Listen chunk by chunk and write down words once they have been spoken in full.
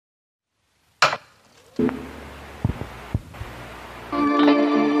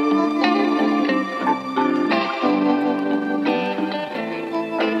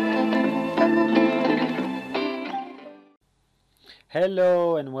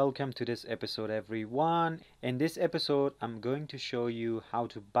Hello and welcome to this episode, everyone. In this episode, I'm going to show you how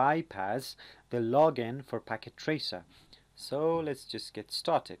to bypass the login for Packet Tracer. So let's just get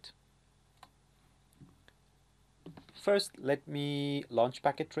started. First, let me launch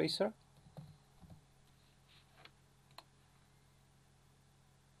Packet Tracer.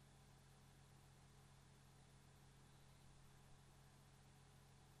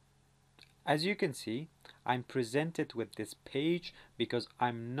 As you can see, I'm presented with this page because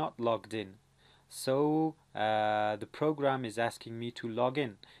I'm not logged in. So the program is asking me to log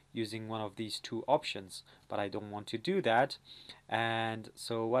in using one of these two options, but I don't want to do that. And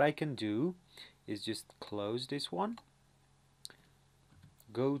so what I can do is just close this one,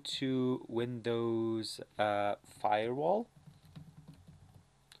 go to Windows Firewall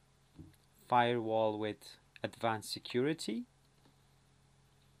with Advanced Security,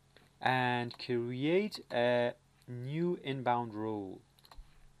 and create a new inbound rule.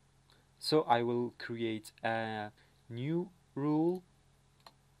 So I will create a new rule.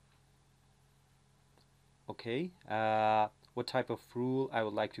 Okay, what type of rule I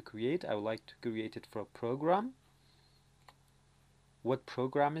would like to create? I would like to create it for a program. What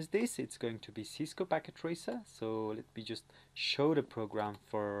program is this? It's going to be Cisco Packet Tracer. So let me just show the program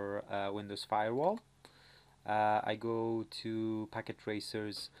for Windows Firewall. I go to Packet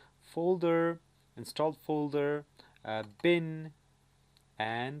Tracer's folder, installed folder, bin,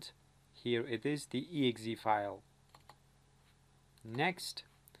 and here it is, the exe file. Next,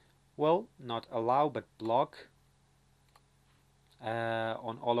 well, not allow but block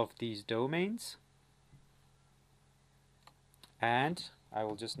on all of these domains, and I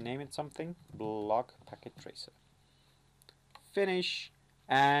will just name it something, block Packet Tracer. Finish,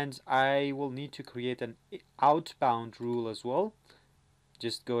 and I will need to create an outbound rule as well,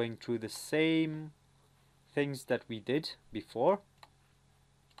 just going through the same things that we did before.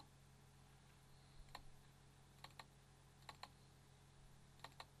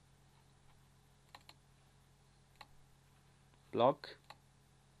 Block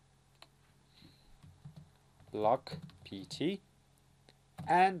PT,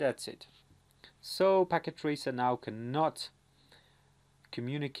 and that's it. So Packet Tracer now cannot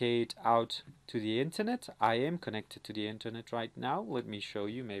communicate out to the internet. I am connected to the internet right now. Let me show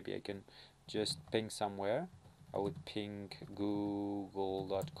you. Maybe I can just ping somewhere. I would ping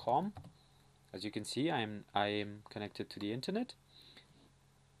google.com. As you can see, I am connected to the internet.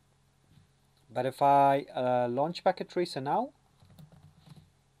 But if I launch Packet Tracer now,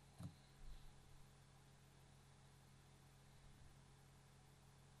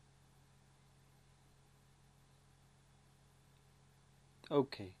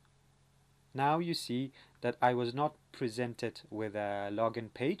 okay, now you see that I was not presented with a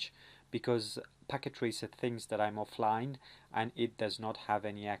login page because Packet Tracer thinks that I'm offline and it does not have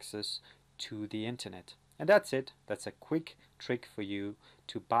any access to the internet. And that's it. That's a quick trick for you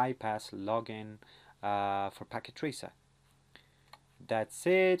to bypass login for Packet Tracer. That's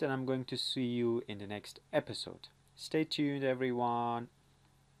it, and I'm going to see you in the next episode. Stay tuned, everyone.